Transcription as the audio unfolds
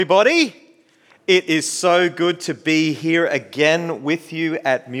Everybody, it is so good to be here again with you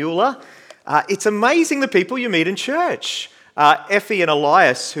at Mueller. It's amazing the people you meet in church. Effie and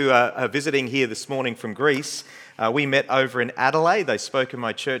Elias, who are visiting here this morning from Greece, we met over in Adelaide. They spoke in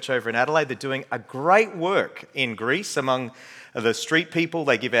my church over in Adelaide. They're doing a great work in Greece among the street people.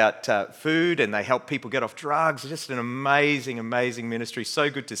 They give out food and they help people get off drugs. Just an amazing, amazing ministry. So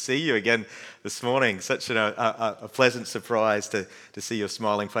good to see you again this morning. Such a pleasant surprise to see your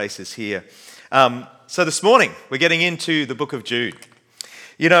smiling faces here. So this morning, we're getting into the book of Jude.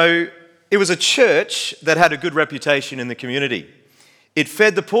 You know, it was a church that had a good reputation in the community. It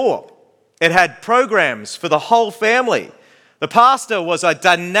fed the poor. It had programs for the whole family. The pastor was a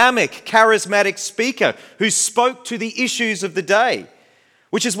dynamic, charismatic speaker who spoke to the issues of the day,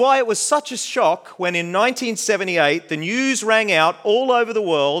 which is why it was such a shock when in 1978 the news rang out all over the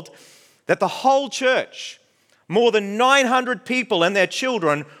world that the whole church, more than 900 people and their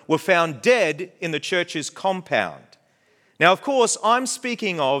children, were found dead in the church's compound. Now, of course, I'm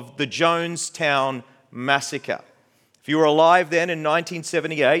speaking of the Jonestown Massacre. If you were alive then in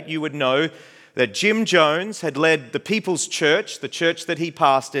 1978, you would know that Jim Jones had led the People's Church, the church that he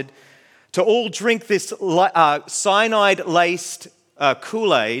pastored, to all drink this cyanide-laced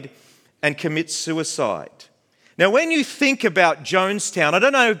Kool-Aid and commit suicide. Now, when you think about Jonestown, I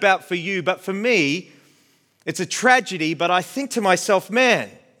don't know about for you, but for me, it's a tragedy, but I think to myself, man,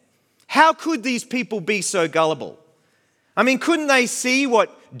 how could these people be so gullible? I mean, couldn't they see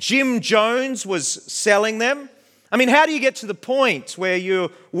what Jim Jones was selling them? I mean, how do you get to the point where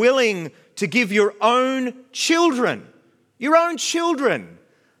you're willing to give your own children,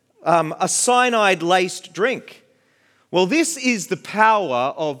 a cyanide-laced drink? Well, this is the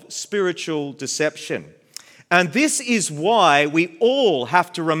power of spiritual deception. And this is why we all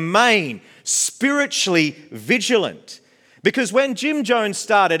have to remain spiritually vigilant. Because when Jim Jones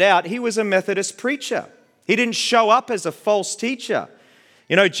started out, he was a Methodist preacher. He didn't show up as a false teacher.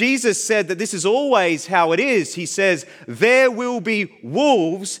 You know, Jesus said that this is always how it is. He says, there will be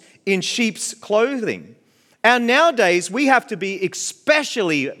wolves in sheep's clothing. And nowadays, we have to be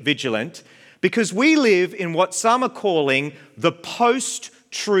especially vigilant because we live in what some are calling the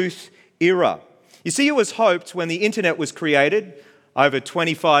post-truth era. You see, it was hoped when the internet was created over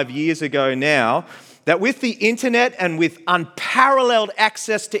 25 years ago now, that with the internet and with unparalleled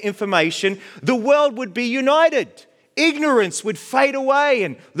access to information, the world would be united. Ignorance would fade away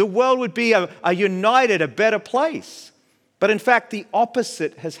and the world would be a united, a better place. But in fact, the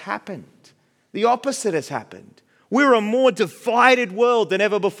opposite has happened. The opposite has happened. We're a more divided world than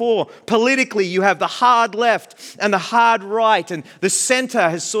ever before. Politically, you have the hard left and the hard right, and the center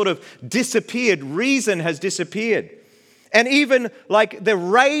has sort of disappeared. Reason has disappeared. And even like the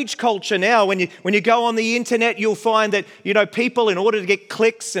rage culture now, when you go on the internet, you'll find that, you know, people, in order to get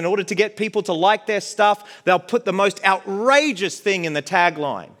clicks, in order to get people to like their stuff, they'll put the most outrageous thing in the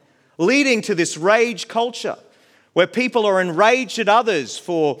tagline, leading to this rage culture where people are enraged at others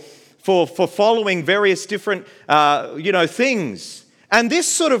for following various different, things. And this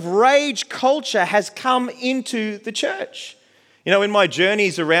sort of rage culture has come into the church. You know, in my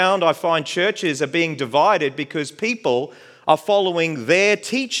journeys around, I find churches are being divided because people are following their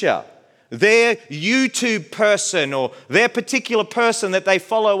teacher, their YouTube person, or their particular person that they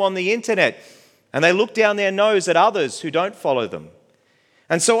follow on the internet, and they look down their nose at others who don't follow them.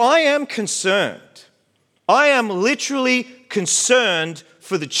 And so I am concerned. I am literally concerned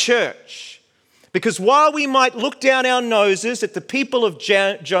for the church. Because while we might look down our noses at the people of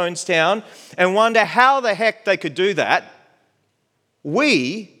Jonestown and wonder how the heck they could do that,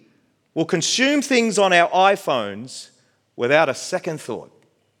 we will consume things on our iPhones without a second thought.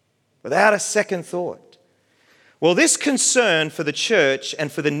 Without a second thought. Well, this concern for the church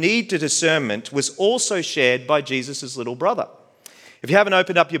and for the need to discernment was also shared by Jesus' little brother. If you haven't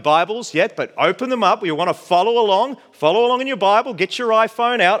opened up your Bibles yet, but open them up. You want to follow along in your Bible, get your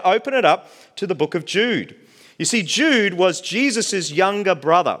iPhone out, open it up to the book of Jude. You see, Jude was Jesus' younger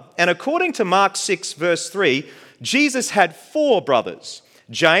brother. And according to Mark 6, verse 3, Jesus had 4 brothers.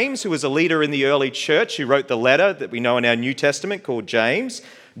 James, who was a leader in the early church, who wrote the letter that we know in our New Testament called James.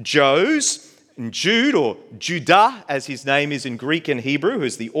 Jose, and Jude, or Judah, as his name is in Greek and Hebrew, who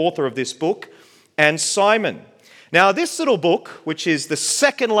is the author of this book, and Simon. Now, this little book, which is the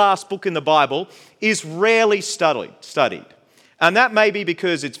second last book in the Bible, is rarely studied. And that may be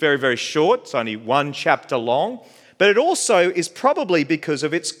because it's very, very short. It's only 1 chapter long. But it also is probably because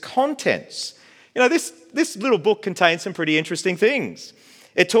of its contents. You know, this little book contains some pretty interesting things.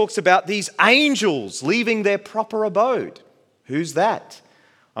 It talks about these angels leaving their proper abode. Who's that?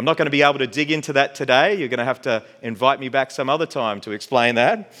 I'm not going to be able to dig into that today. You're going to have to invite me back some other time to explain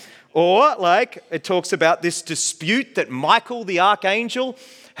that. Or like it talks about this dispute that Michael the archangel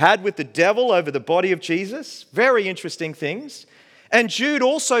had with the devil over the body of Jesus. Very interesting things. And Jude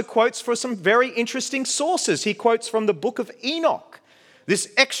also quotes from some very interesting sources. He quotes from the book of Enoch,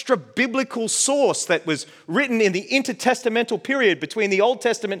 this extra biblical source that was written in the intertestamental period between the Old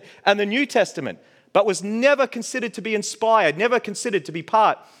Testament and the New Testament, but was never considered to be inspired, never considered to be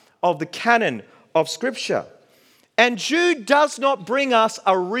part of the canon of Scripture. And Jude does not bring us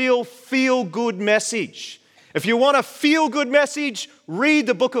a real feel-good message. If you want a feel-good message, read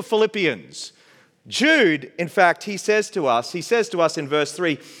the book of Philippians. Jude, in fact, he says to us in verse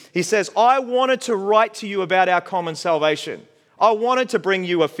 3, he says, I wanted to write to you about our common salvation. I wanted to bring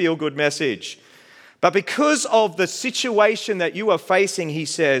you a feel-good message. But because of the situation that you are facing, he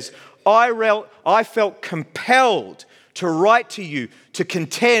says, I felt compelled to write to you to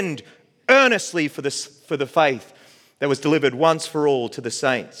contend earnestly for the faith that was delivered once for all to the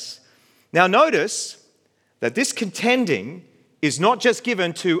saints. Now notice that this contending is not just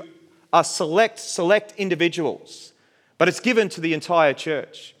given to a select individuals, but it's given to the entire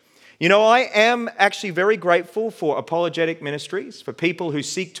church. You know, I am actually very grateful for apologetic ministries, for people who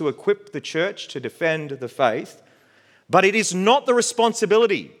seek to equip the church to defend the faith, but it is not the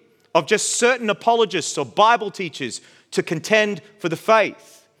responsibility of just certain apologists or Bible teachers to contend for the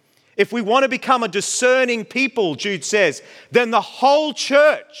faith. If we want to become a discerning people, Jude says, then the whole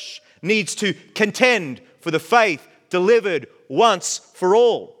church needs to contend for the faith delivered once for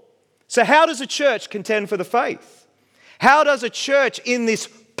all. So how does a church contend for the faith? How does a church in this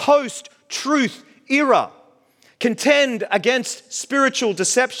post-truth era contend against spiritual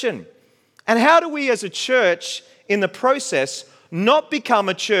deception? And how do we as a church in the process not become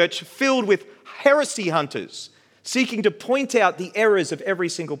a church filled with heresy hunters seeking to point out the errors of every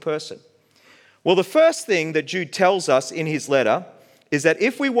single person? Well, the first thing that Jude tells us in his letter is that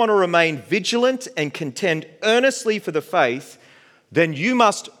if we want to remain vigilant and contend earnestly for the faith, then you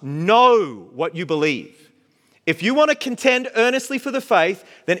must know what you believe. If you want to contend earnestly for the faith,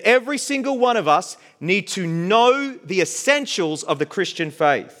 then every single one of us need to know the essentials of the Christian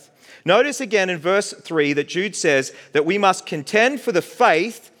faith. Notice again in verse 3 that Jude says that we must contend for the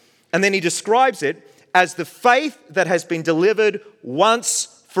faith, and then he describes it as the faith that has been delivered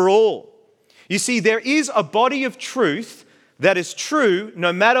once for all. You see, there is a body of truth that is true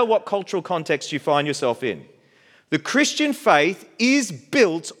no matter what cultural context you find yourself in. The Christian faith is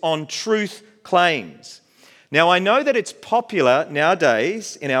built on truth claims. Now, I know that it's popular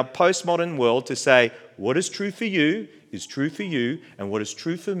nowadays in our postmodern world to say, what is true for you is true for you, and what is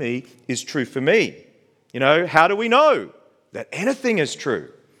true for me is true for me. You know, how do we know that anything is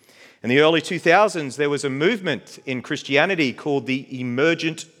true? In the early 2000s, there was a movement in Christianity called the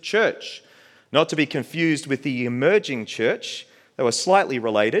Emergent Church, not to be confused with the Emerging Church. They were slightly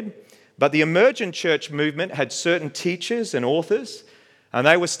related. But the Emergent Church movement had certain teachers and authors, and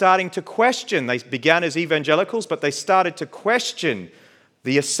they were starting to question. They began as evangelicals, but they started to question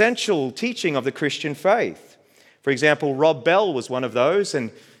the essential teaching of the Christian faith. For example, Rob Bell was one of those,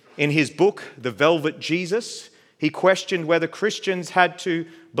 and in his book, The Velvet Jesus, he questioned whether Christians had to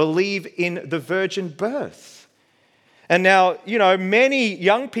believe in the virgin birth. And now, you know, many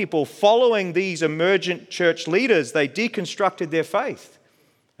young people following these emergent church leaders, they deconstructed their faith.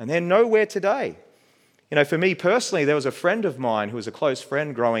 And they're nowhere today. You know, for me personally, there was a friend of mine who was a close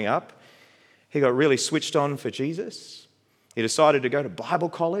friend growing up. He got really switched on for Jesus. He decided to go to Bible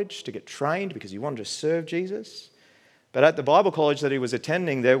college to get trained because he wanted to serve Jesus. But at the Bible college that he was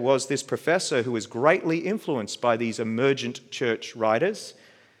attending, there was this professor who was greatly influenced by these emergent church writers.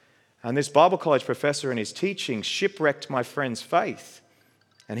 And this Bible college professor and his teaching shipwrecked my friend's faith.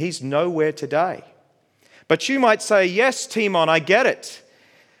 And he's nowhere today. But you might say, yes, Timon, I get it.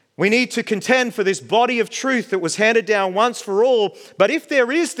 We need to contend for this body of truth that was handed down once for all. But if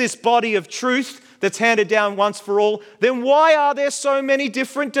there is this body of truth that's handed down once for all, then why are there so many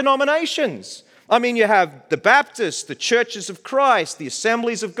different denominations? I mean, you have the Baptists, the Churches of Christ, the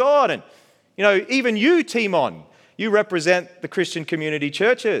Assemblies of God, and, you know, even you, Timon, you represent the Christian community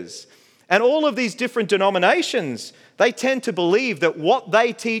churches. And all of these different denominations, they tend to believe that what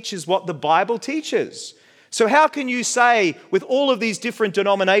they teach is what the Bible teaches. So how can you say with all of these different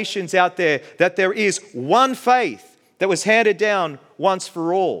denominations out there that there is one faith that was handed down once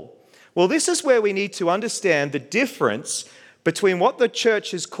for all? Well, this is where we need to understand the difference between what the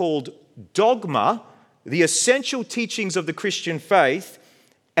church has called dogma, the essential teachings of the Christian faith,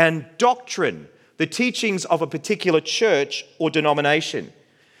 and doctrine, the teachings of a particular church or denomination.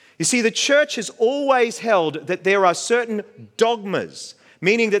 You see, the church has always held that there are certain dogmas.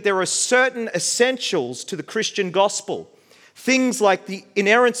 meaning that there are certain essentials to the Christian gospel. Things like the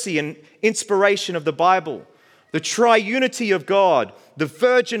inerrancy and inspiration of the Bible, the triunity of God, the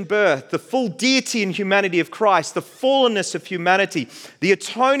virgin birth, the full deity and humanity of Christ, the fallenness of humanity, the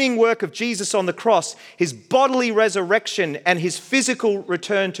atoning work of Jesus on the cross, his bodily resurrection, and his physical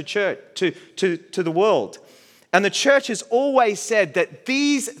return to the world. And the church has always said that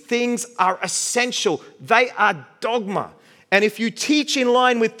these things are essential. They are dogma. And if you teach in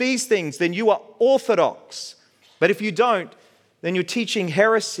line with these things, then you are orthodox. But if you don't, then you're teaching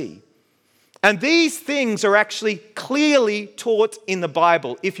heresy. And these things are actually clearly taught in the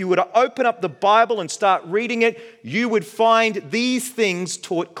Bible. If you were to open up the Bible and start reading it, you would find these things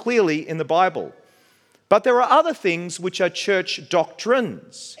taught clearly in the Bible. But there are other things which are church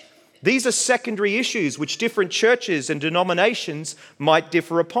doctrines. These are secondary issues which different churches and denominations might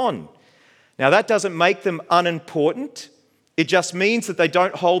differ upon. Now, that doesn't make them unimportant. It just means that they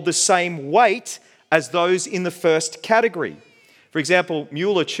don't hold the same weight as those in the first category. For example,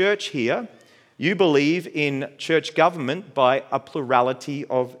 Mueller Church here, you believe in church government by a plurality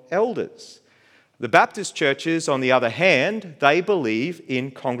of elders. The Baptist churches, on the other hand, they believe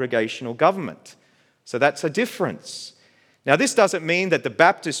in congregational government. So that's a difference. Now, this doesn't mean that the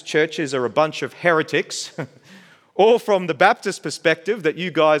Baptist churches are a bunch of heretics, or from the Baptist perspective that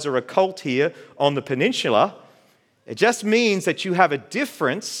you guys are a cult here on the peninsula. It just means that you have a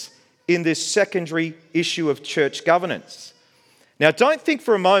difference in this secondary issue of church governance. Now, don't think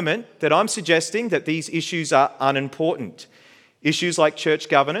for a moment that I'm suggesting that these issues are unimportant. Issues like church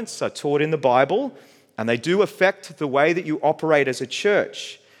governance are taught in the Bible, and they do affect the way that you operate as a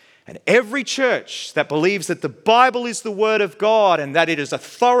church. And every church that believes that the Bible is the Word of God and that it is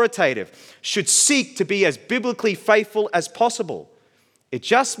authoritative should seek to be as biblically faithful as possible. It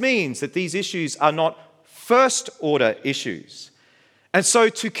just means that these issues are not first-order issues. And so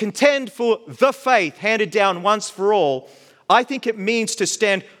to contend for the faith handed down once for all, I think it means to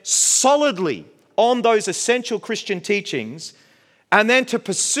stand solidly on those essential Christian teachings and then to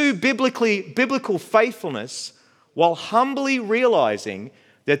pursue biblical faithfulness while humbly realizing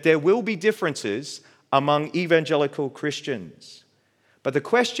that there will be differences among evangelical Christians. But the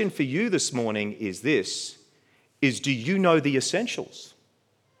question for you this morning is this, do you know the essentials?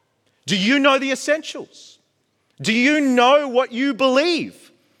 Do you know the essentials? Do you know what you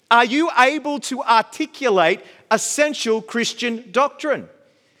believe? Are you able to articulate essential Christian doctrine?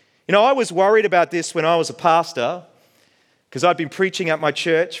 You know, I was worried about this when I was a pastor because I'd been preaching at my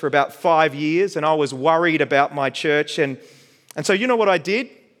church for about 5 years and I was worried about my church. And so you know what I did?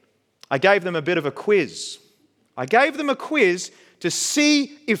 I gave them a bit of a quiz. I gave them a quiz to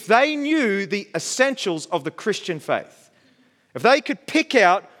see if they knew the essentials of the Christian faith. If they could pick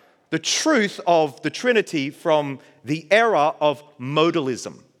out the truth of the Trinity from the era of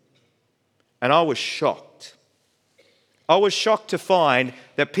modalism. And I was shocked. I was shocked to find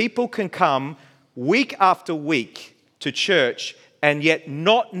that people can come week after week to church and yet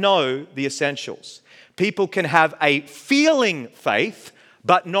not know the essentials. People can have a feeling faith,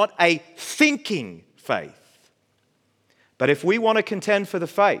 but not a thinking faith. But if we want to contend for the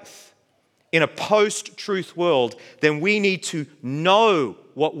faith in a post-truth world, then we need to know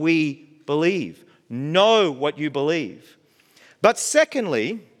what we believe. Know what you believe. But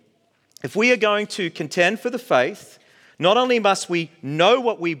secondly, if we are going to contend for the faith, not only must we know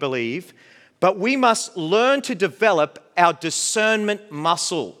what we believe, but we must learn to develop our discernment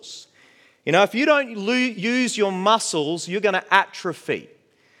muscles. You know, if you don't use your muscles, you're going to atrophy.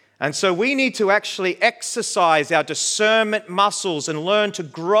 And so we need to actually exercise our discernment muscles and learn to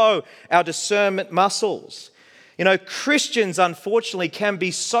grow our discernment muscles. You know, Christians, unfortunately, can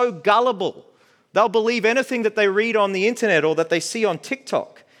be so gullible. They'll believe anything that they read on the internet or that they see on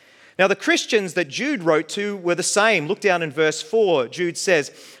TikTok. Now, the Christians that Jude wrote to were the same. Look down in verse 4. Jude says,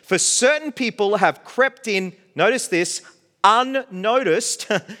 "For certain people have crept in," notice this, "unnoticed,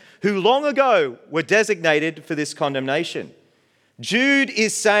 who long ago were designated for this condemnation." Jude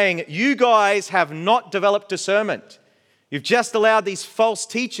is saying, you guys have not developed discernment. You've just allowed these false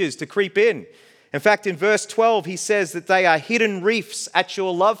teachers to creep in. In fact, in verse 12, he says that they are hidden reefs at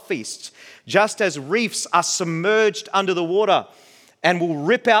your love feasts, just as reefs are submerged under the water and will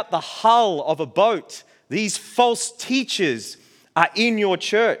rip out the hull of a boat. These false teachers are in your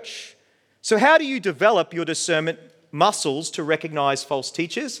church. So how do you develop your discernment muscles to recognize false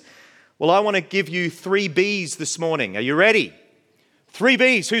teachers? Well, I want to give you 3 B's this morning. Are you ready? 3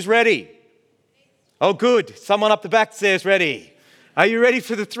 B's. Who's ready? Oh, good. Someone up the back there is ready. Are you ready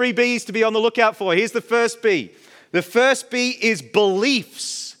for the 3 B's to be on the lookout for? Here's the first B. The first B is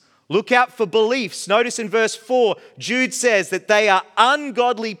beliefs. Look out for beliefs. Notice in verse 4, Jude says that they are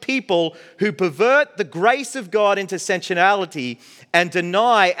ungodly people who pervert the grace of God into sensuality and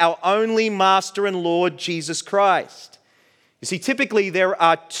deny our only Master and Lord, Jesus Christ. You see, typically there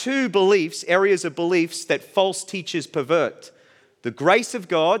are two areas of beliefs that false teachers pervert: the grace of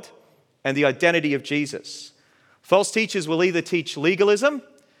God and the identity of Jesus. False teachers will either teach legalism,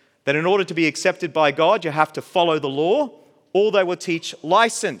 that in order to be accepted by God, you have to follow the law, or they will teach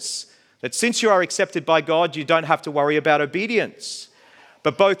license, that since you are accepted by God, you don't have to worry about obedience.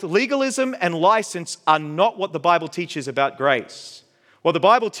 But both legalism and license are not what the Bible teaches about grace. What the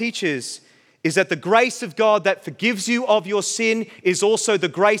Bible teaches is that the grace of God that forgives you of your sin is also the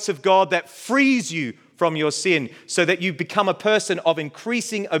grace of God that frees you from your sin, so that you become a person of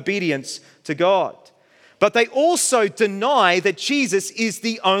increasing obedience to God. But they also deny that Jesus is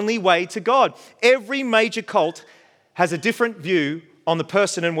the only way to God. Every major cult has a different view on the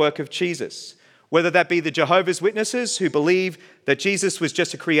person and work of Jesus, whether that be the Jehovah's Witnesses, who believe that Jesus was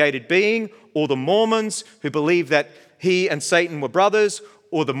just a created being, or the Mormons, who believe that he and Satan were brothers,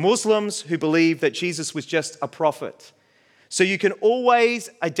 or the Muslims, who believe that Jesus was just a prophet. So you can always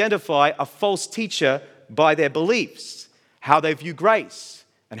identify a false teacher by their beliefs, how they view grace,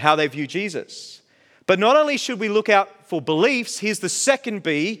 and how they view Jesus. But not only should we look out for beliefs, here's the second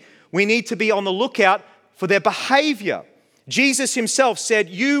B, we need to be on the lookout for their behavior. Jesus himself said,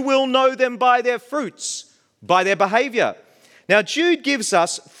 "You will know them by their fruits," by their behavior. Now, Jude gives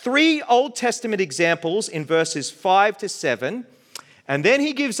us 3 Old Testament examples in verses 5 to 7, and then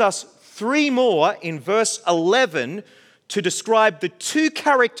he gives us 3 more in verse 11 to describe the 2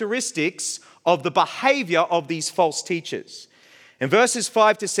 characteristics of the behavior of these false teachers. In verses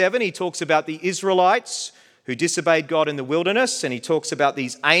 5 to 7, he talks about the Israelites who disobeyed God in the wilderness, and he talks about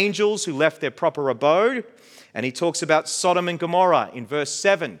these angels who left their proper abode, and he talks about Sodom and Gomorrah in verse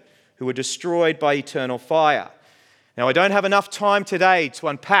 7, who were destroyed by eternal fire. Now, I don't have enough time today to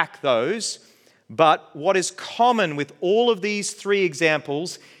unpack those, but what is common with all of these 3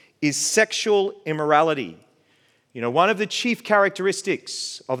 examples is sexual immorality. You know, one of the chief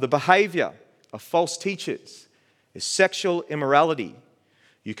characteristics of the behavior of false teachers is sexual immorality.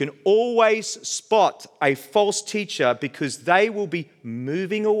 You can always spot a false teacher because they will be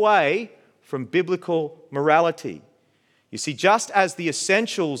moving away from biblical morality. You see, just as the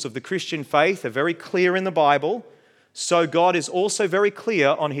essentials of the Christian faith are very clear in the Bible, so God is also very clear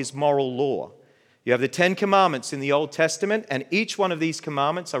on his moral law. You have the 10 commandments in the Old Testament, and each one of these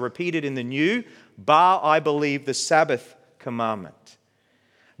commandments are repeated in the New, bar, I believe, the Sabbath commandment.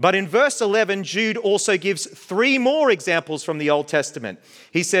 But in verse 11, Jude also gives 3 more examples from the Old Testament.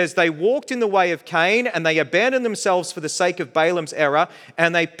 He says, they walked in the way of Cain, and they abandoned themselves for the sake of Balaam's error,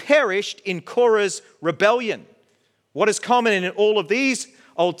 and they perished in Korah's rebellion. What is common in all of these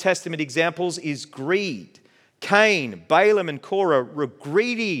Old Testament examples is greed. Cain, Balaam, and Korah were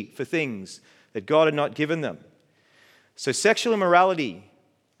greedy for things that God had not given them. So sexual immorality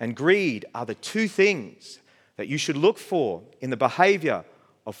and greed are the 2 things that you should look for in the behavior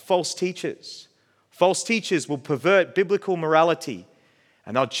of false teachers. False teachers will pervert biblical morality,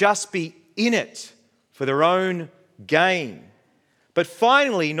 and they'll just be in it for their own gain. But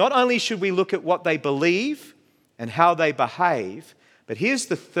finally, not only should we look at what they believe and how they behave, but here's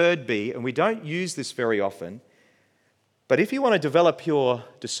the third B, and we don't use this very often, but if you want to develop your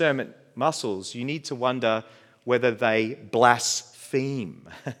discernment muscles, you need to wonder whether they blaspheme.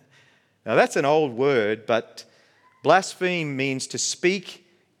 Now, that's an old word, but blaspheme means to speak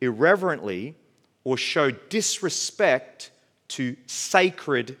irreverently or show disrespect to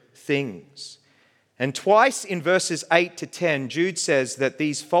sacred things. And twice in verses 8 to 10, Jude says that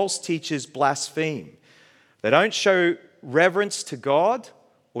these false teachers blaspheme. They don't show reverence to God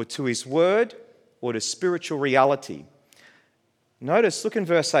or to his word or to spiritual reality. Notice, look in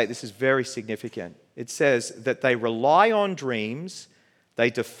verse 8, this is very significant. It says that they rely on dreams,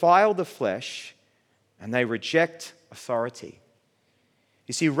 they defile the flesh, and they reject authority.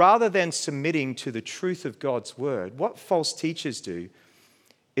 You see, rather than submitting to the truth of God's word, what false teachers do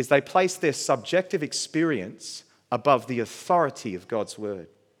is they place their subjective experience above the authority of God's word.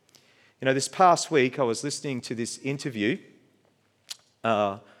 You know, this past week I was listening to this interview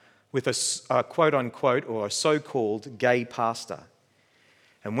with a quote-unquote or a so-called gay pastor.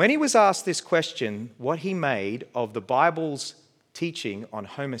 And when he was asked this question, what he made of the Bible's teaching on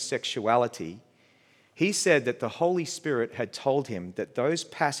homosexuality, he said that the Holy Spirit had told him that those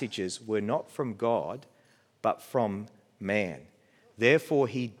passages were not from God, but from man. Therefore,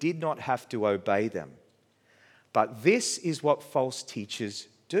 he did not have to obey them. But this is what false teachers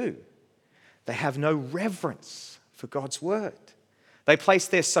do. They have no reverence for God's word. They place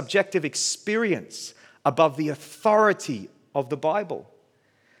their subjective experience above the authority of the Bible.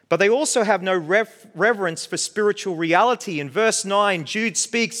 But they also have no reverence for spiritual reality. In verse 9, Jude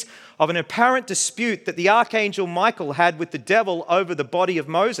speaks of an apparent dispute that the archangel Michael had with the devil over the body of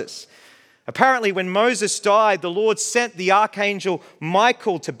Moses. Apparently, when Moses died, the Lord sent the archangel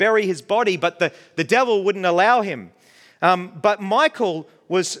Michael to bury his body, but the devil wouldn't allow him. But Michael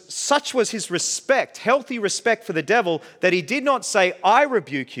such was his respect, healthy respect for the devil, that he did not say, "I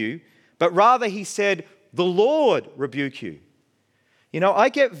rebuke you," but rather he said, "The Lord rebuke you." You know, I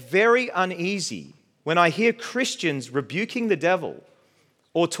get very uneasy when I hear Christians rebuking the devil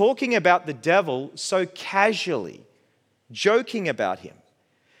or talking about the devil so casually, joking about him.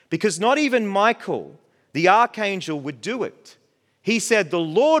 Because not even Michael, the archangel, would do it. He said, "The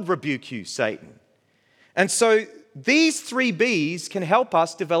Lord rebuke you, Satan." And so these three B's can help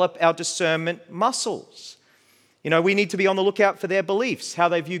us develop our discernment muscles. You know, we need to be on the lookout for their beliefs, how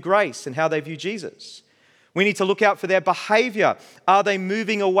they view grace and how they view Jesus. We need to look out for their behavior. Are they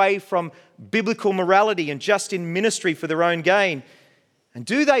moving away from biblical morality and just in ministry for their own gain? And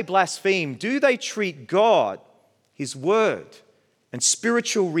do they blaspheme? Do they treat God, His Word, and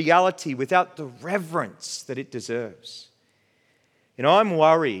spiritual reality without the reverence that it deserves? You know, I'm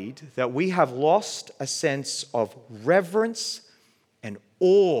worried that we have lost a sense of reverence and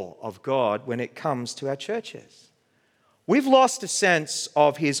awe of God when it comes to our churches. We've lost a sense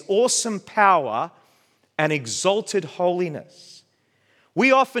of His awesome power and exalted holiness.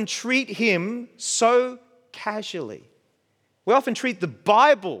 We often treat Him so casually. We often treat the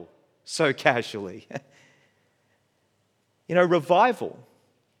Bible so casually. You know, revival,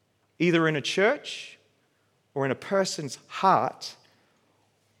 either in a church or in a person's heart,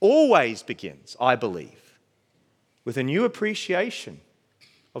 always begins, I believe, with a new appreciation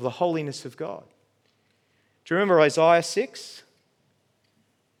of the holiness of God. Do you remember Isaiah 6?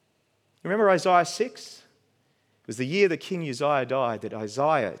 Remember Isaiah 6? It was the year that King Uzziah died that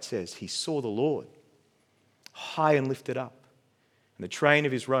Isaiah, it says, he saw the Lord high and lifted up. And the train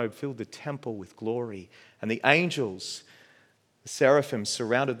of his robe filled the temple with glory. And the angels, the seraphim,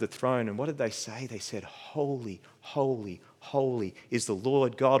 surrounded the throne. And what did they say? They said, "Holy, holy, holy is the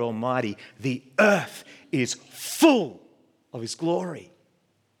Lord God Almighty. The earth is full of His glory."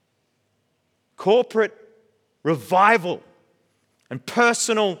 Corporate revival and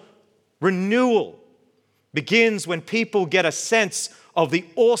personal renewal begins when people get a sense of the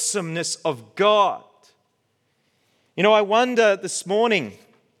awesomeness of God. You know, I wonder this morning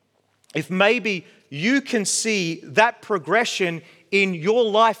if maybe you can see that progression in your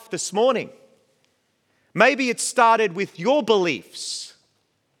life this morning. Maybe it started with your beliefs.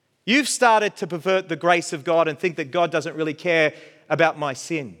 You've started to pervert the grace of God and think that God doesn't really care about my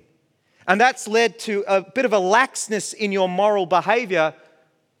sin. And that's led to a bit of a laxness in your moral behavior.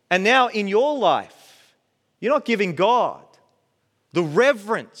 And now in your life, you're not giving God the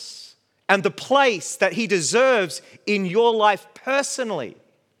reverence and the place that He deserves in your life personally.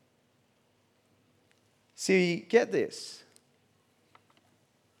 See, get this.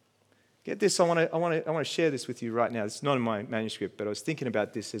 Get this. I want to share this with you right now. It's not in my manuscript, but I was thinking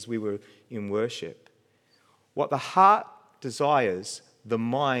about this as we were in worship. What the heart desires, the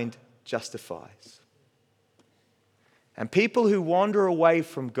mind justifies. And people who wander away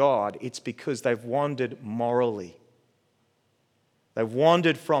from God, it's because they've wandered morally. They've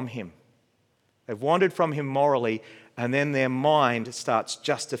wandered from Him. They've wandered from Him morally, and then their mind starts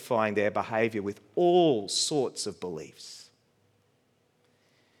justifying their behavior with all sorts of beliefs.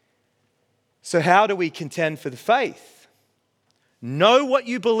 So how do we contend for the faith? Know what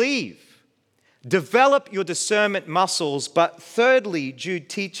you believe. Develop your discernment muscles. But thirdly, Jude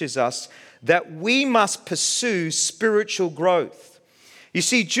teaches us that we must pursue spiritual growth. You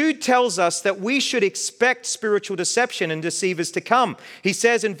see, Jude tells us that we should expect spiritual deception and deceivers to come. He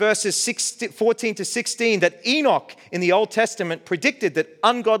says in verses 14 to 16 that Enoch in the Old Testament predicted that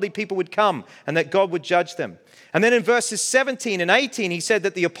ungodly people would come and that God would judge them. And then in verses 17 and 18, he said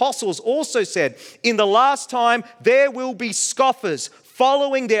that the apostles also said, "In the last time there will be scoffers,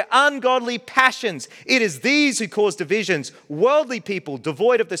 following their ungodly passions. It is these who cause divisions, worldly people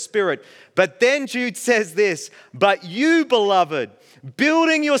devoid of the Spirit." But then Jude says this, "But you, beloved,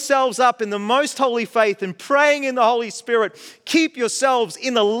 building yourselves up in the most holy faith and praying in the Holy Spirit, keep yourselves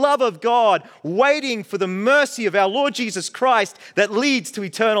in the love of God, waiting for the mercy of our Lord Jesus Christ that leads to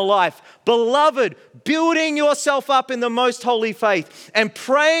eternal life." Beloved, building yourself up in the most holy faith and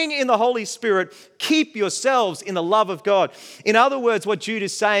praying in the Holy Spirit, keep yourselves in the love of God. In other words, what Jude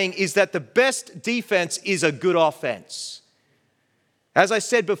is saying is that the best defense is a good offense. As I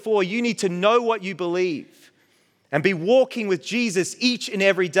said before, you need to know what you believe. and be walking with Jesus each and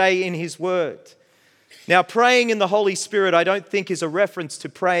every day in his word. Now, praying in the Holy Spirit, I don't think is a reference to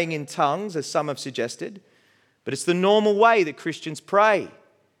praying in tongues, as some have suggested, but it's the normal way that Christians pray.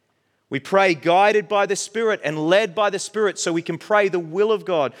 We pray guided by the Spirit and led by the Spirit so we can pray the will of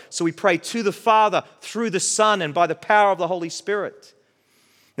God. So we pray to the Father through the Son and by the power of the Holy Spirit.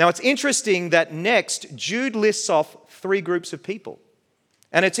 Now, it's interesting that next, Jude lists off 3 groups of people.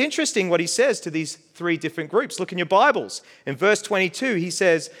 And it's interesting what he says to these 3 different groups. Look in your Bibles. In verse 22, he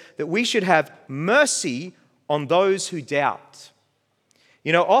says that we should have mercy on those who doubt.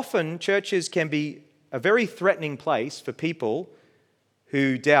 You know, often churches can be a very threatening place for people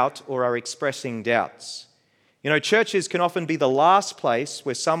who doubt or are expressing doubts. You know, churches can often be the last place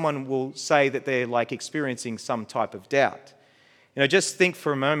where someone will say that they're like experiencing some type of doubt. You know, just think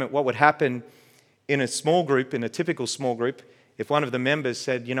for a moment what would happen in a small group, in a typical small group, if one of the members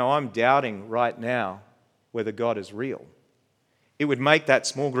said, you know, I'm doubting right now whether God is real. It would make that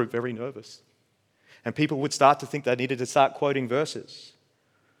small group very nervous. And people would start to think they needed to start quoting verses.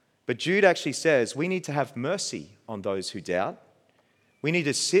 But Jude actually says we need to have mercy on those who doubt. We need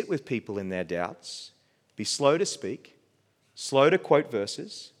to sit with people in their doubts, be slow to speak, slow to quote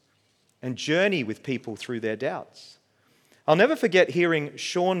verses, and journey with people through their doubts. I'll never forget hearing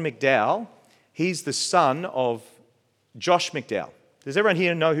Sean McDowell. He's the son of Josh McDowell. Does everyone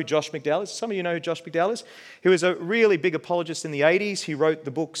here know who Josh McDowell is? Some of you know who Josh McDowell is. He was a really big apologist in the 80s. He wrote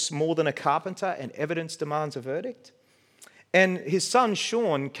the books More Than a Carpenter and Evidence Demands a Verdict. And his son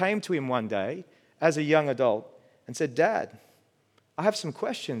Sean came to him one day as a young adult and said, Dad, I have some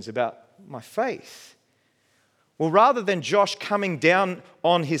questions about my faith. Well, rather than Josh coming down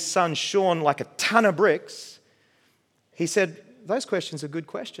on his son Sean like a ton of bricks, he said, those questions are good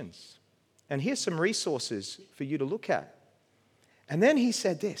questions. And here's some resources for you to look at. And then he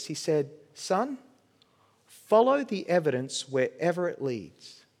said this. He said, son, follow the evidence wherever it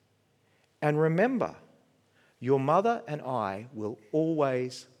leads. And remember, your mother and I will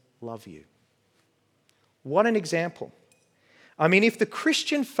always love you. What an example. I mean, if the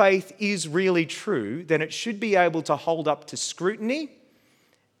Christian faith is really true, then it should be able to hold up to scrutiny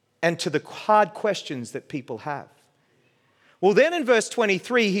and to the hard questions that people have. Well, then in verse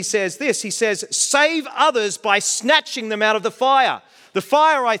 23, he says this. He says, save others by snatching them out of the fire. The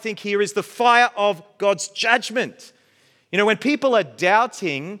fire, I think, here is the fire of God's judgment. You know, when people are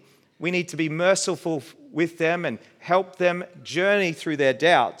doubting, we need to be merciful with them and help them journey through their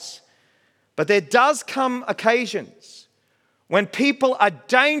doubts. But there does come occasions when people are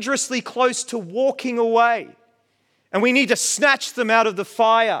dangerously close to walking away, and we need to snatch them out of the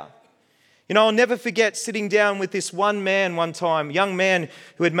fire. You know, I'll never forget sitting down with this one man one time, young man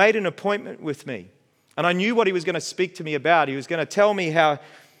who had made an appointment with me. And I knew what he was going to speak to me about. He was going to tell me how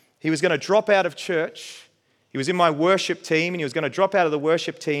he was going to drop out of church. He was in my worship team, and he was going to drop out of the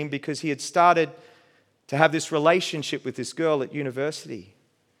worship team because he had started to have this relationship with this girl at university.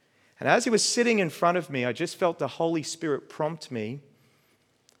 And as he was sitting in front of me, I just felt the Holy Spirit prompt me.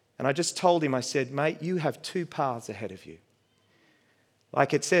 And I just told him, I said, mate, you have 2 paths ahead of you.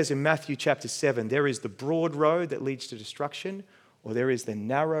 Like it says in Matthew chapter 7, there is the broad road that leads to destruction, or there is the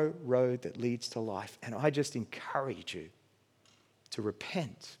narrow road that leads to life. And I just encourage you to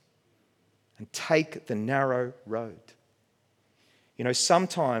repent and take the narrow road. You know,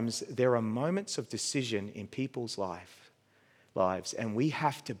 sometimes there are moments of decision in people's lives, and we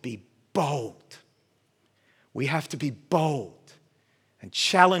have to be bold. We have to be bold and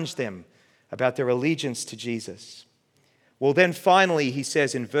challenge them about their allegiance to Jesus. Well, then finally, he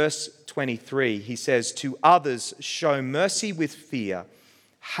says in verse 23, he says, to others show mercy with fear,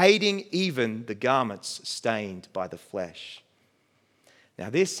 hating even the garments stained by the flesh. Now,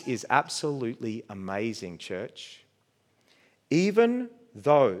 this is absolutely amazing, church. Even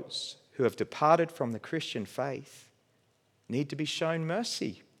those who have departed from the Christian faith need to be shown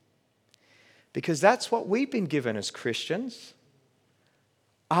mercy, because that's what we've been given as Christians,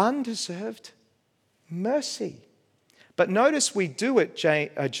 undeserved mercy. But notice we do it,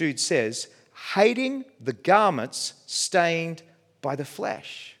 Jude says, hating the garments stained by the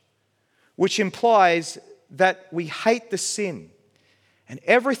flesh, which implies that we hate the sin and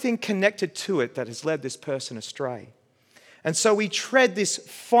everything connected to it that has led this person astray. And so we tread this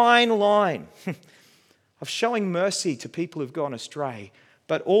fine line of showing mercy to people who've gone astray,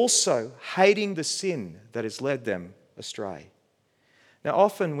 but also hating the sin that has led them astray. Now,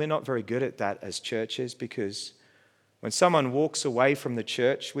 often we're not very good at that as churches, because when someone walks away from the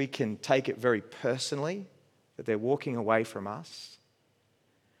church, we can take it very personally that they're walking away from us.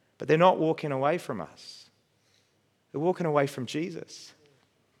 But they're not walking away from us. They're walking away from Jesus.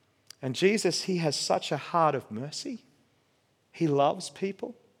 And Jesus, he has such a heart of mercy. He loves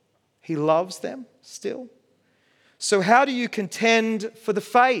people. He loves them still. So how do you contend for the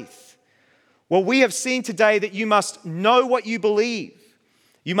faith? Well, we have seen today that you must know what you believe.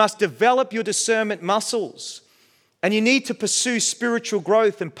 You must develop your discernment muscles. And you need to pursue spiritual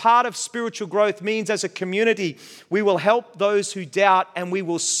growth. And part of spiritual growth means as a community, we will help those who doubt and we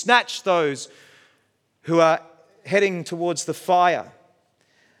will snatch those who are heading towards the fire.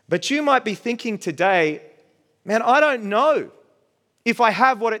 But you might be thinking today, man, I don't know if I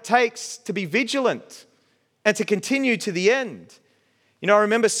have what it takes to be vigilant and to continue to the end. You know, I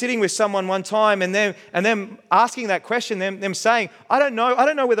remember sitting with someone one time and them asking that question, them saying, I don't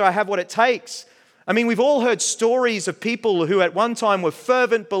know whether I have what it takes. I mean, we've all heard stories of people who at one time were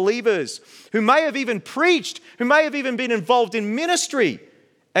fervent believers, who may have even preached, who may have even been involved in ministry,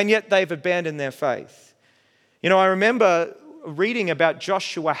 and yet they've abandoned their faith. You know, I remember reading about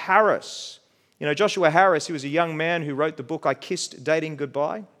Joshua Harris. You know, Joshua Harris, he was a young man who wrote the book, I Kissed Dating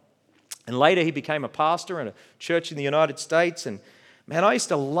Goodbye. And later he became a pastor in a church in the United States. And man, I used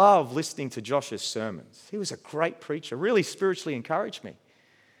to love listening to Josh's sermons. He was a great preacher, really spiritually encouraged me.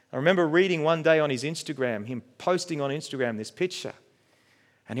 I remember reading one day on his Instagram, him posting on Instagram this picture,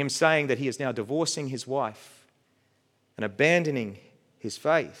 and him saying that he is now divorcing his wife and abandoning his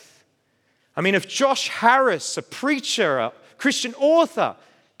faith. I mean, if Josh Harris, a preacher, a Christian author,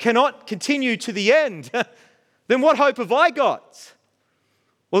 cannot continue to the end, then what hope have I got?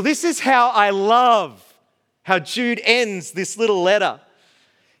 Well, this is how I love how Jude ends this little letter.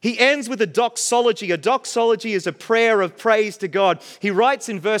 He ends with a doxology. A doxology is a prayer of praise to God. He writes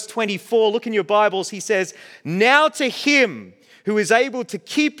in verse 24, look in your Bibles, he says, now to him who is able to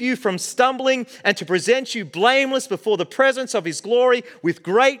keep you from stumbling and to present you blameless before the presence of his glory with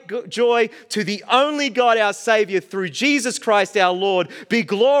great joy, to the only God our Savior through Jesus Christ our Lord, be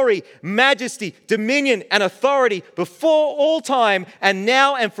glory, majesty, dominion, and authority before all time and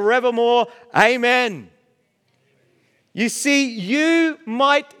now and forevermore. Amen. You see, you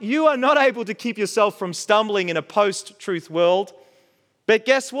are not able to keep yourself from stumbling in a post-truth world, but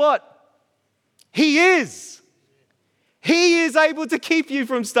guess what? He is. He is able to keep you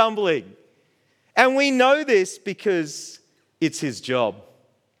from stumbling. And we know this because it's his job.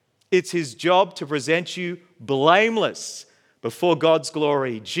 It's his job to present you blameless before God's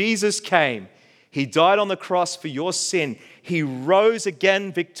glory. Jesus came. He died on the cross for your sin. He rose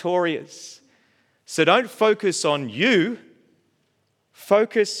again victorious. So don't focus on you,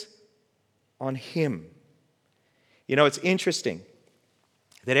 focus on him. You know, it's interesting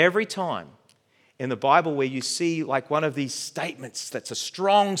that every time in the Bible where you see like one of these statements that's a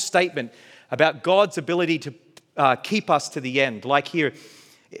strong statement about God's ability to keep us to the end, like here,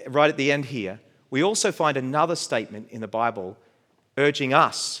 right at the end here, we also find another statement in the Bible urging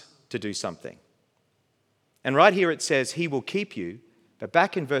us to do something. And right here it says, he will keep you. But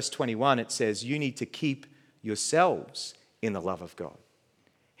back in verse 21, it says, you need to keep yourselves in the love of God.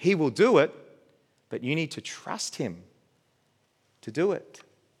 He will do it, but you need to trust him to do it.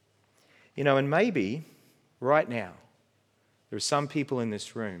 You know, and maybe right now, there are some people in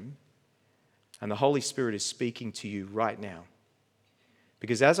this room, and the Holy Spirit is speaking to you right now.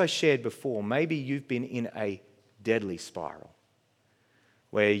 Because as I shared before, maybe you've been in a deadly spiral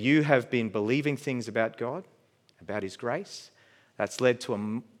where you have been believing things about God, about his grace. That's led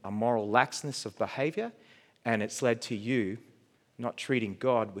to a moral laxness of behavior, and it's led to you not treating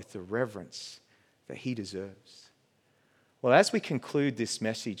God with the reverence that he deserves. Well, as we conclude this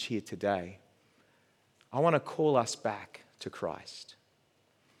message here today, I want to call us back to Christ.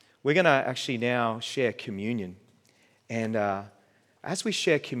 We're going to actually now share communion. And as we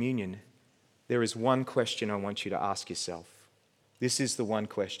share communion, there is one question I want you to ask yourself. This is the one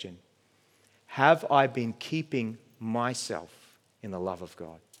question. Have I been keeping myself in the love of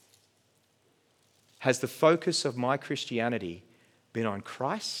God? Has the focus of my Christianity been on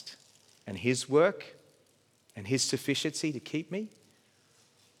Christ and his work and his sufficiency to keep me?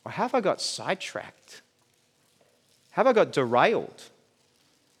 Or have I got sidetracked? Have I got derailed?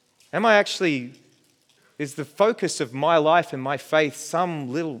 Is the focus of my life and my faith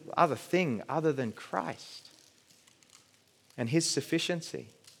some little other thing other than Christ and his sufficiency?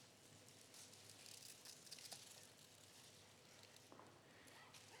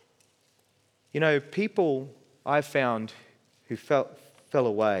 You know, people I've found who fell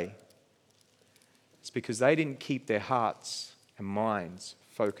away, it's because they didn't keep their hearts and minds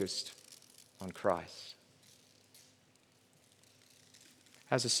focused on Christ.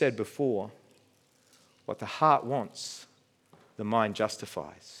 As I said before, what the heart wants, the mind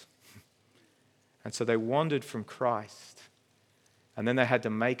justifies. And so they wandered from Christ. And then they had to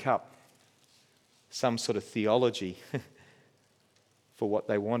make up some sort of theology for what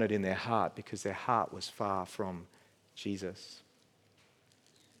they wanted in their heart because their heart was far from Jesus.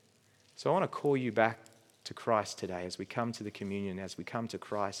 So I want to call you back to Christ today as we come to the communion, as we come to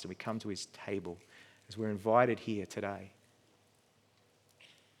Christ and we come to his table, as we're invited here today.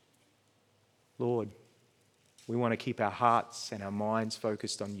 Lord, we want to keep our hearts and our minds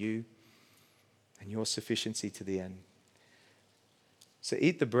focused on you and your sufficiency to the end. So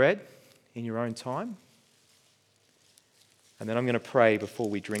eat the bread in your own time, and then I'm going to pray before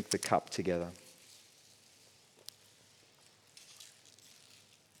we drink the cup together.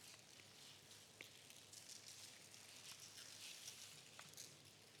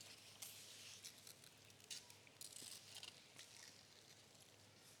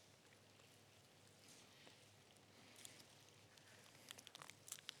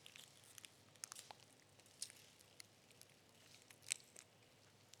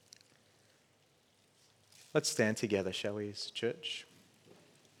 Let's stand together, shall we, as a church?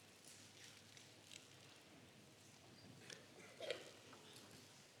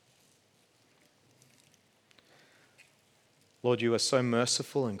 Lord, you are so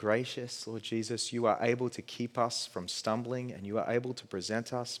merciful and gracious. Lord Jesus, you are able to keep us from stumbling, and you are able to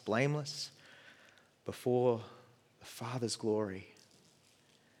present us blameless before the Father's glory.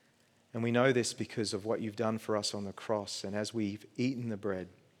 And we know this because of what you've done for us on the cross. And as we've eaten the bread,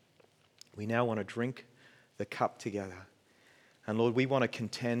 we now want to drink the cup together. And Lord, we want to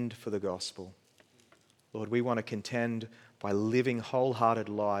contend for the gospel. Lord, we want to contend by living wholehearted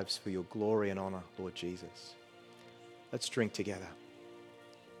lives for your glory and honor, Lord Jesus. Let's drink together.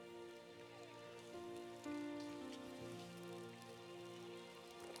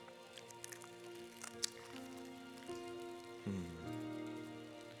 Do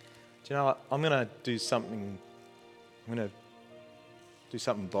you know what? I'm going to do something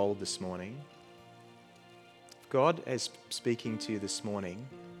bold this morning. God is speaking to you this morning,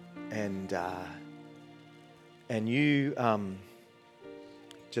 and you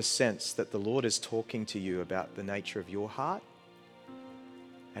just sense that the Lord is talking to you about the nature of your heart,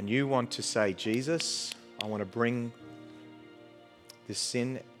 and you want to say, Jesus, I want to bring this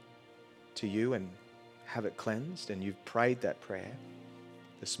sin to you and have it cleansed, and you've prayed that prayer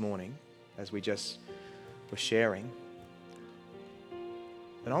this morning as we just were sharing.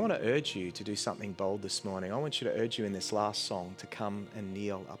 And I want to urge you to do something bold this morning. I want you to urge you in this last song to come and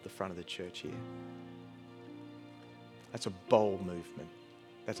kneel up the front of the church here. That's a bold movement.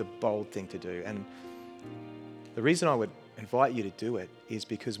 That's a bold thing to do. And the reason I would invite you to do it is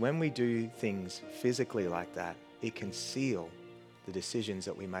because when we do things physically like that, it can seal the decisions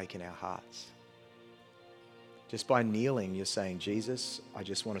that we make in our hearts. Just by kneeling, you're saying, Jesus, I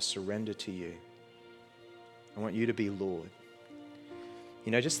just want to surrender to you. I want you to be Lord.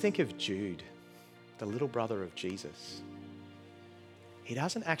 You know, just think of Jude, the little brother of Jesus. He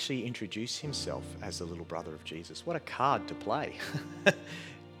doesn't actually introduce himself as the little brother of Jesus. What a card to play.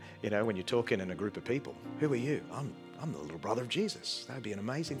 You know, when you're talking in a group of people, who are you? I'm the little brother of Jesus. That would be an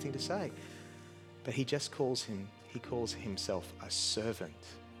amazing thing to say. But he calls himself a servant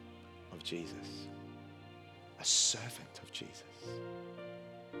of Jesus. A servant of Jesus.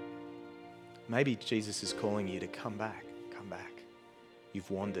 Maybe Jesus is calling you to come back. Come back. You've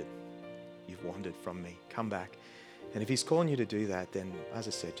wandered from me. Come back. And if he's calling you to do that, then, as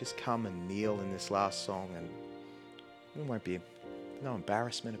I said, just come and kneel in this last song, and there won't be no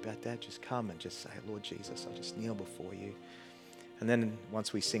embarrassment about that. Just come and just say, Lord Jesus, I just kneel before you. And then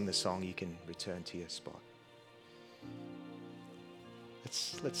once we sing the song, you can return to your spot.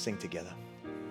 Let's sing together.